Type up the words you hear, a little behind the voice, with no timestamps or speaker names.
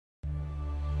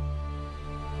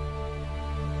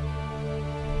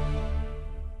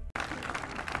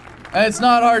And it's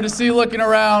not hard to see looking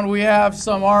around, we have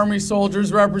some Army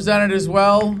soldiers represented as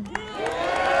well.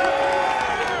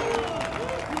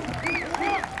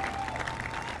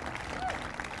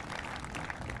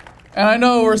 And I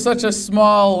know we're such a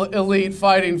small, elite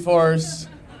fighting force.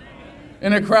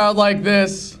 In a crowd like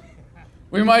this,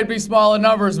 we might be small in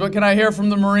numbers, but can I hear from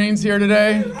the Marines here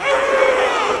today?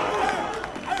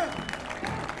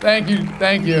 Thank you,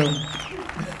 thank you.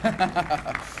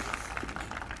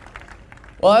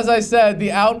 Well, as I said,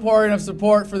 the outpouring of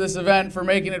support for this event, for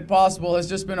making it possible, has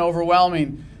just been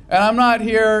overwhelming. And I'm not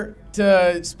here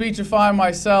to speechify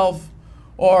myself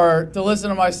or to listen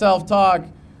to myself talk.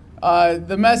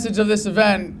 The message of this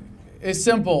event is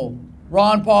simple.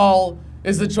 Ron Paul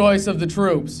is the choice of the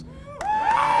troops.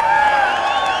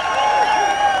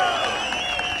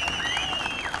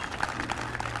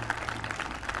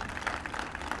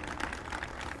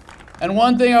 And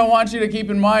one thing I want you to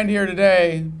keep in mind here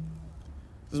today,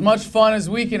 as much fun as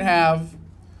we can have,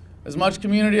 as much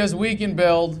community as we can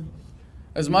build,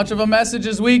 as much of a message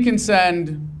as we can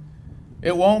send,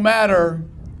 it won't matter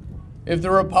if the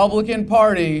Republican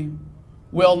Party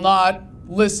will not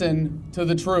listen to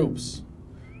the troops.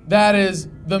 That is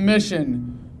the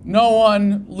mission. No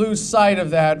one lose sight of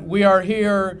that. We are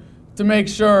here to make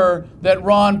sure that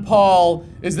Ron Paul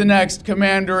is the next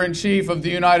Commander-in-Chief of the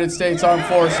United States Armed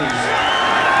Forces.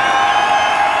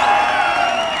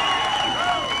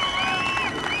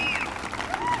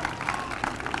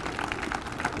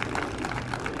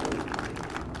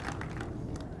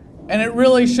 And it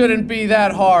really shouldn't be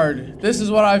that hard. This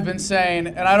is what I've been saying,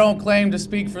 and I don't claim to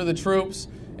speak for the troops.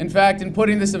 In fact, in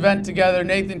putting this event together,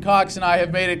 Nathan Cox and I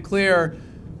have made it clear,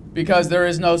 because there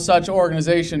is no such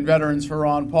organization, Veterans for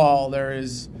Ron Paul. There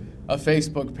is a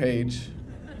Facebook page.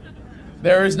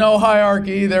 There is no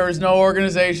hierarchy, there is no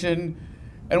organization.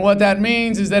 And what that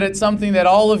means is that it's something that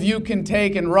all of you can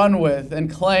take and run with and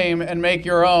claim and make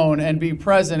your own and be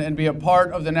present and be a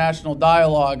part of the national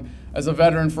dialogue as a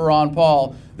veteran for Ron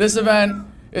Paul. This event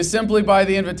is simply by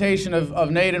the invitation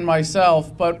of Nate and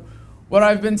myself, but what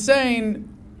I've been saying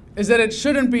is that it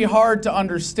shouldn't be hard to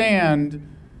understand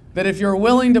that if you're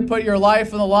willing to put your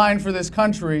life on the line for this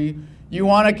country, you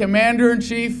want a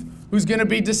commander-in-chief who's going to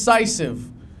be decisive.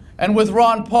 And with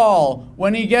Ron Paul,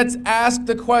 when he gets asked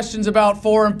the questions about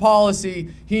foreign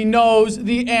policy, he knows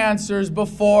the answers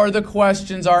before the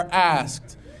questions are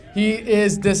asked. He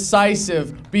is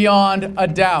decisive beyond a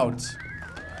doubt.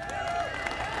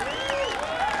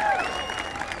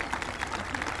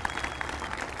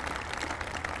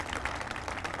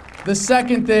 The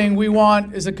second thing we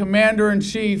want is a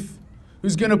commander-in-chief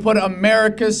who's going to put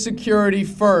America's security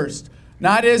first.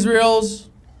 Not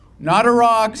Israel's, not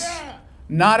Iraq's,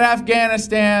 not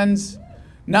Afghanistan's,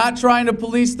 not trying to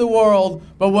police the world,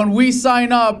 but when we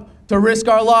sign up to risk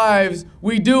our lives,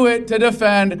 we do it to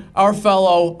defend our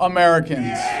fellow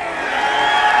Americans.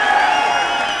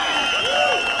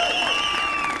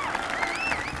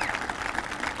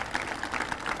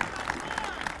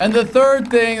 And the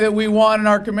third thing that we want in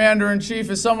our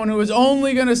commander-in-chief is someone who is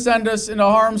only going to send us into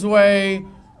harm's way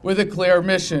with a clear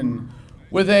mission,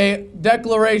 with a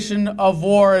declaration of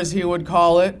war, as he would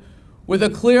call it, with a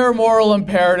clear moral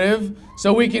imperative,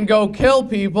 so we can go kill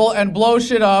people and blow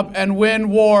shit up and win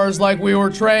wars like we were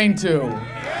trained to.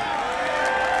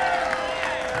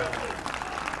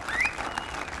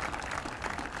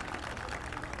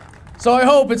 So I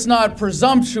hope it's not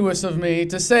presumptuous of me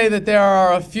to say that there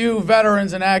are a few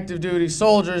veterans and active duty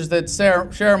soldiers that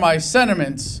share my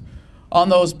sentiments on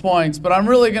those points, but I'm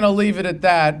really going to leave it at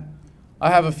that. I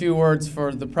have a few words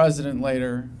for the president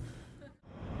later.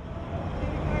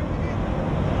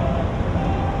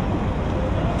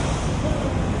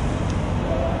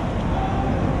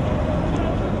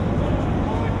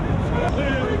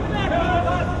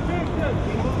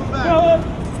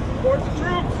 Towards the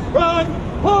troops! Run!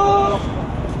 Paul!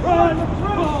 Run!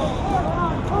 Paul!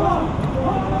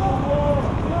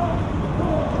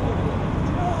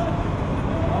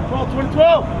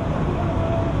 2012!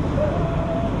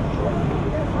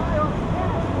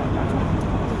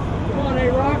 Come on,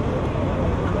 A-Rock!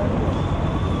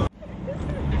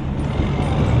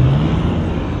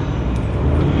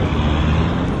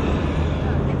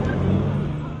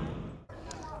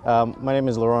 My name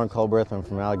is Laurent Culbreth. I'm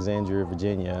from Alexandria,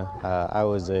 Virginia. I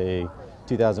was a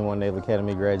 2001 Naval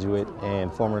Academy graduate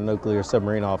and former nuclear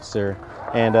submarine officer.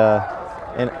 And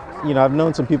you know, I've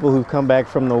known some people who've come back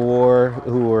from the war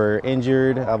who were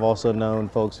injured. I've also known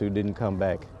folks who didn't come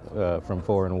back from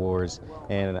foreign wars.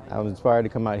 And I was inspired to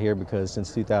come out here because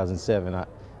since 2007,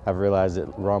 I've realized that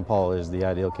Ron Paul is the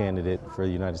ideal candidate for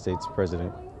the United States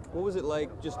president. What was it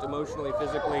like just emotionally,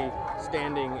 physically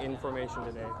standing in formation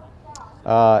today?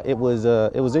 It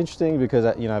was interesting because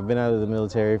I've been out of the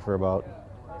military for about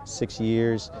 6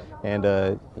 years, and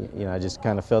I just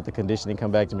kind of felt the conditioning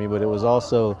come back to me. But it was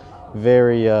also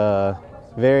very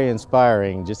very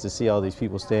inspiring just to see all these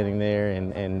people standing there,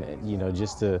 and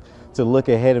just to look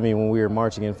ahead of me when we were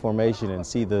marching in formation and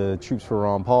see the Troops for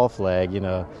Ron Paul flag. I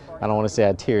don't want to say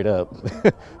I teared up,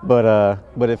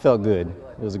 but it felt good.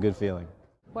 It was a good feeling.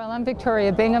 Well, I'm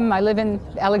Victoria Bingham. I live in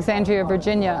Alexandria,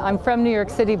 Virginia. I'm from New York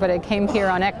City, but I came here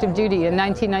on active duty in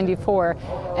 1994.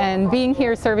 And being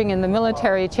here serving in the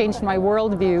military changed my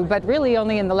worldview, but really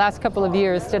only in the last couple of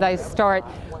years did I start,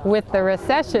 with the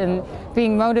recession,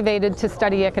 being motivated to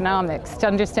study economics, to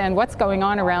understand what's going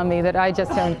on around me that I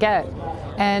just don't get.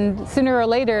 And sooner or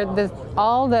later,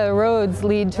 all the roads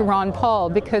lead to Ron Paul,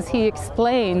 because he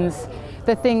explains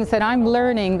the things that I'm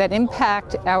learning that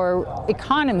impact our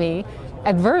economy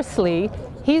adversely.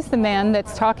 He's the man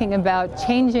that's talking about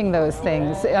changing those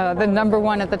things. The number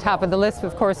one at the top of the list,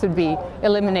 of course, would be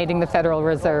eliminating the Federal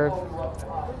Reserve.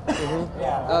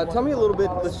 Tell me a little bit,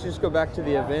 let's just go back to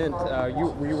the event.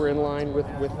 You were in line with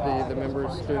the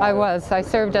members? I was. I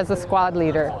served as a squad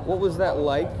leader. What was that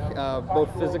like,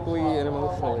 both physically and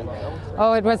emotionally?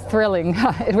 Oh, it was thrilling.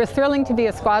 It was thrilling to be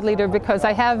a squad leader because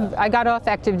I got off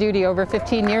active duty over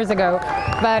 15 years ago,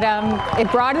 but it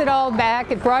brought it all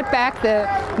back. It brought back the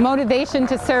motivation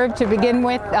to serve to begin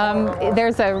with.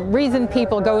 There's a reason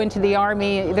people go into the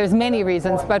Army. There's many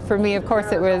reasons, but for me, of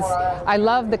course, it was, I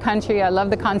love the country, I love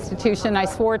the Constitution. I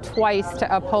swore twice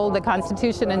to uphold the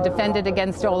Constitution and defend it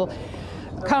against all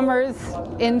comers,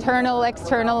 internal,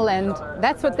 external, and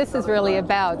that's what this is really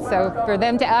about. So for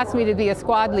them to ask me to be a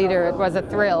squad leader, it was a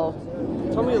thrill.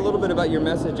 Tell me a little bit about your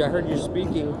message. I heard you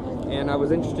speaking, and I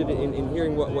was interested in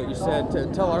hearing what you said. To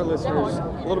tell our listeners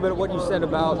a little bit of what you said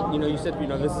about, you said,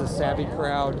 this is a savvy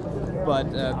crowd,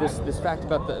 but this fact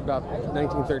about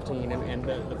 1913 and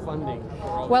the funding.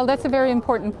 Well, that's a very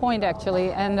important point,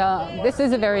 actually, and this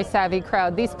is a very savvy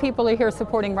crowd. These people are here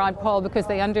supporting Ron Paul because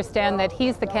they understand that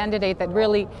he's the candidate that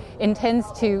really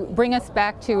intends to bring us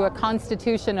back to a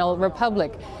constitutional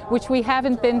republic, which we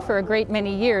haven't been for a great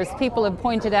many years. People have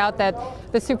pointed out that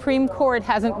the Supreme Court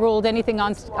hasn't ruled anything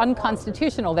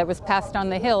unconstitutional that was passed on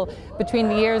the Hill between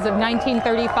the years of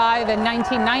 1935 and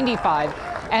 1995.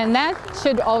 And that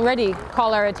should already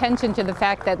call our attention to the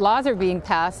fact that laws are being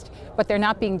passed, but they're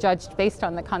not being judged based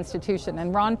on the Constitution.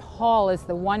 And Ron Paul is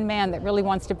the one man that really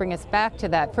wants to bring us back to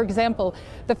that. For example,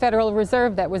 the Federal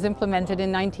Reserve that was implemented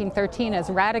in 1913 has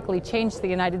radically changed the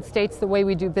United States, the way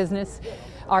we do business,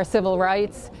 our civil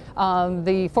rights,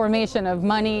 the formation of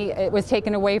money. It was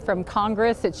taken away from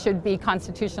Congress. It should be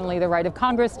constitutionally the right of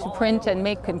Congress to print and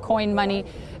make and coin money,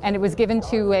 and it was given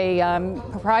to a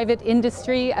private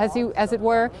industry, as it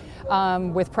were,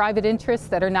 with private interests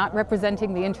that are not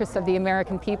representing the interests of the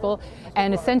American people.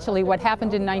 And essentially what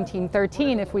happened in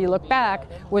 1913, if we look back,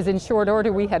 was in short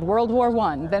order we had World War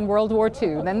I, then World War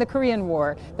II, then the Korean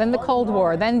War, then the Cold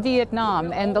War, then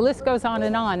Vietnam, and the list goes on,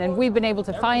 and we've been able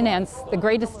to finance the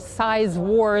greatest size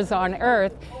wars on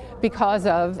earth because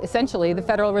of essentially the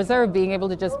Federal Reserve being able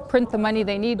to just print the money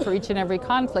they need for each and every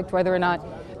conflict, whether or not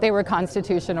they were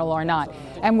constitutional or not.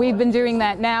 And we've been doing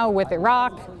that now with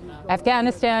Iraq,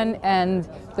 Afghanistan, and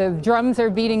the drums are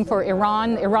beating for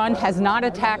Iran. Iran has not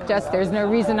attacked us. There's no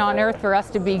reason on earth for us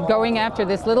to be going after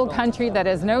this little country that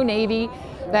has no navy,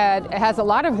 that has a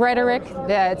lot of rhetoric,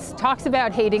 that talks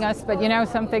about hating us, but you know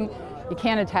something? You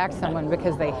can't attack someone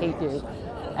because they hate you.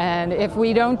 And if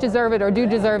we don't deserve it or do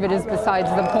deserve it is besides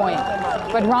the point.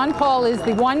 But Ron Paul is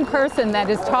the one person that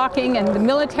is talking, and the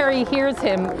military hears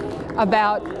him,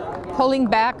 about pulling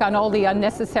back on all the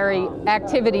unnecessary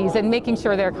activities and making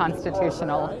sure they're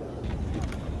constitutional.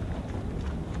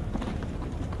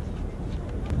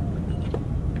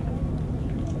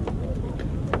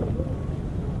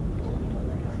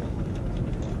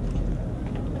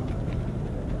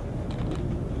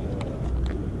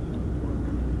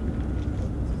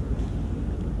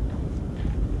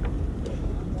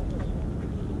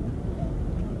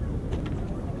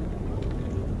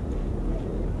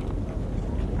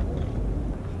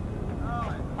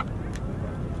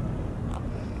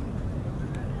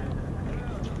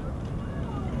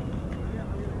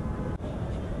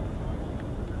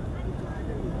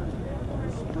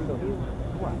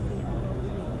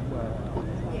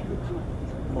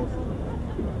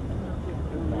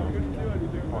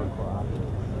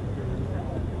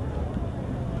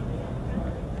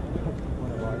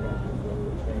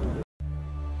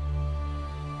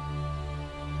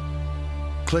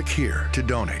 Click here to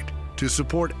donate to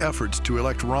support efforts to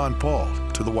elect Ron Paul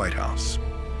to the White House.